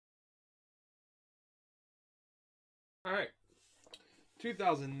All right.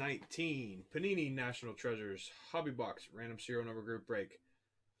 2019 Panini National Treasures Hobby Box Random Serial Number Group Break.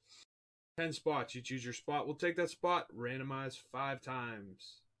 10 spots. You choose your spot. We'll take that spot, randomize 5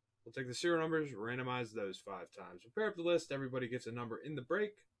 times. We'll take the serial numbers, randomize those 5 times. Prepare up the list. Everybody gets a number in the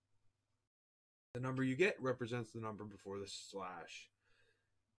break. The number you get represents the number before the slash.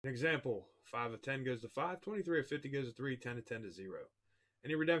 An example, 5 of 10 goes to 5, 23 of 50 goes to 3, 10 of 10 to 0.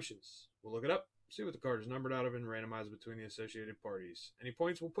 Any redemptions? We'll look it up, see what the card is numbered out of, and randomize between the associated parties. Any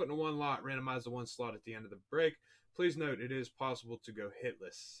points we'll put in one lot, randomize the one slot at the end of the break. Please note, it is possible to go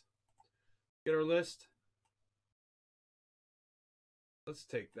hitless. Get our list. Let's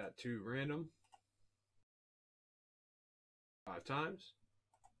take that to random. 5 times.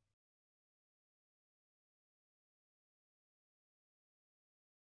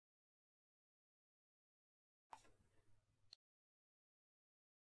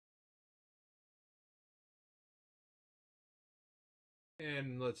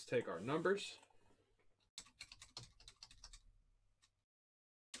 And let's take our numbers.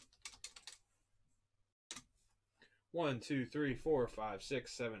 One, 2, 3, 4, 5,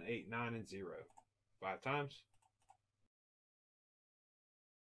 6, 7, 8, 9, and 0. 5 times.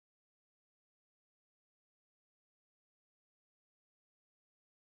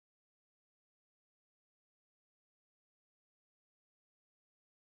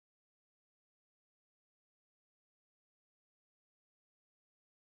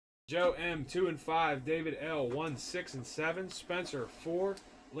 Joe M, 2 and 5. David L, 1, 6 and 7. Spencer, 4.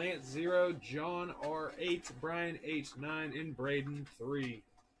 Lance, 0. John R, 8. Brian H, 9. And Braden, 3.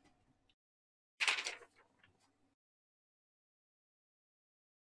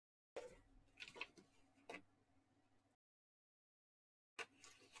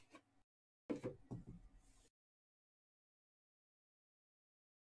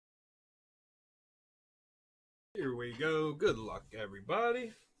 Here we go. Good luck,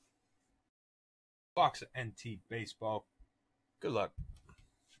 everybody. Box of NT Baseball. Good luck.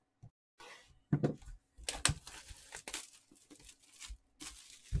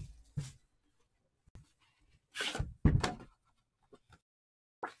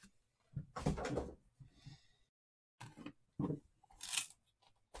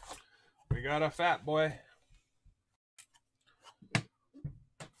 We got a fat boy.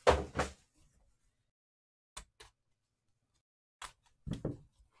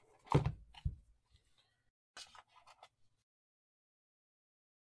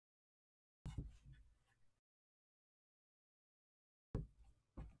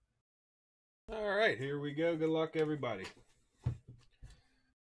 All right, here we go. Good luck, everybody.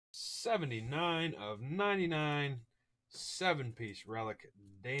 79 of 99. 7-piece relic,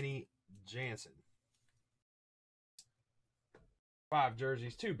 Danny Jansen. 5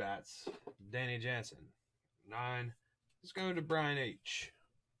 jerseys, 2 bats, Danny Jansen. 9 is going to Brian H.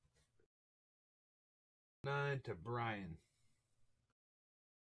 9 to Brian.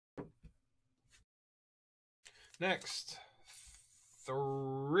 Next,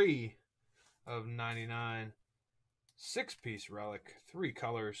 3 of 99. 6-piece relic, 3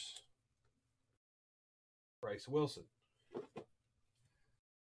 colors, Bryce Wilson.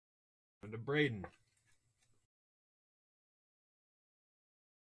 And to Braden.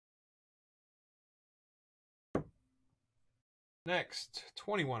 Next,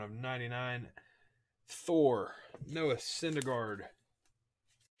 21 of 99. Thor, Noah Syndergaard.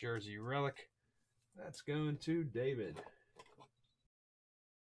 Jersey relic. That's going to David.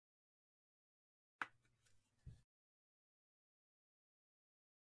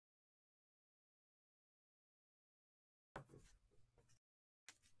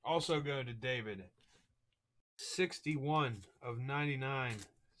 Also going to David. 61 of 99.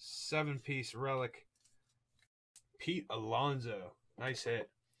 7-piece relic. Pete Alonso. Nice hit.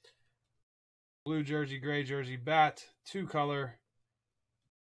 Blue jersey, gray jersey, bat. 2-color.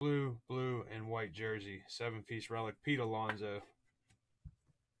 Blue, blue, and white jersey. 7-piece relic. Pete Alonso.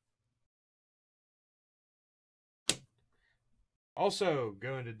 Also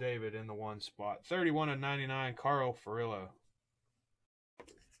going to David in the one spot. 31 of 99. Carl Furillo.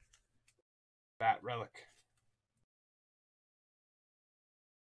 Bat relic.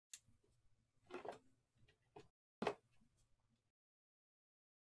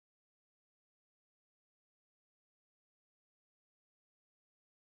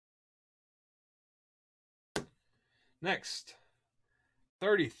 Next,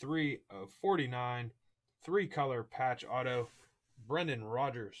 33 of 49, 3-color patch auto, Brendan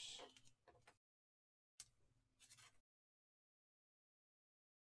Rodgers.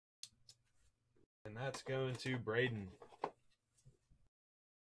 And that's going to Braden.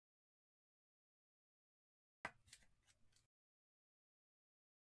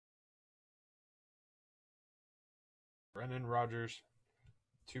 Brendan Rodgers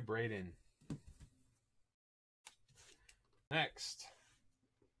to Braden. Next,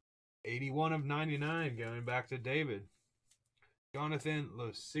 81 of 99 going back to David. Jonathan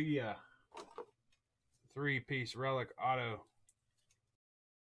Losigia, 3-piece relic auto.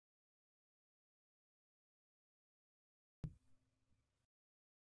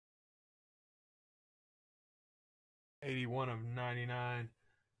 $81 of 99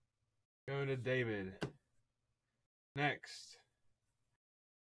 going to David. Next,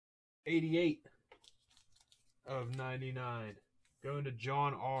 88 of 99 going to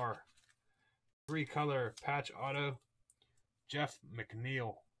John R. 3-color patch auto, Jeff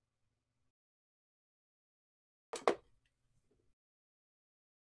McNeil.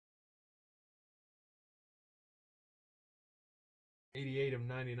 $88 of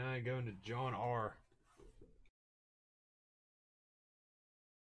 99 going to John R.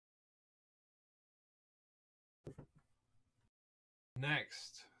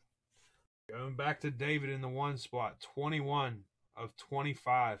 Next, going back to David in the 1 spot, 21 of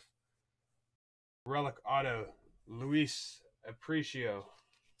 25. Relic auto, Luis Aparicio.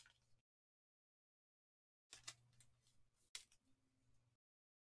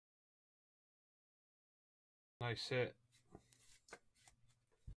 Nice hit.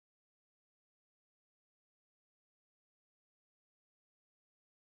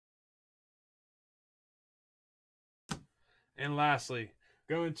 And lastly,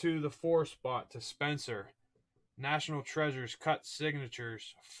 going to the 4 spot to Spencer. National Treasures cut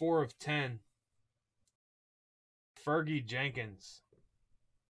signatures, 4 of 10. Fergie Jenkins.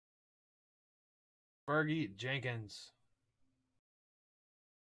 Fergie Jenkins.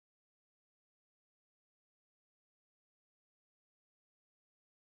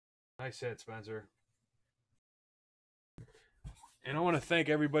 Nice hit, Spencer. And I want to thank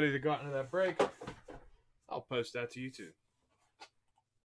everybody that got into that break. I'll post that to YouTube.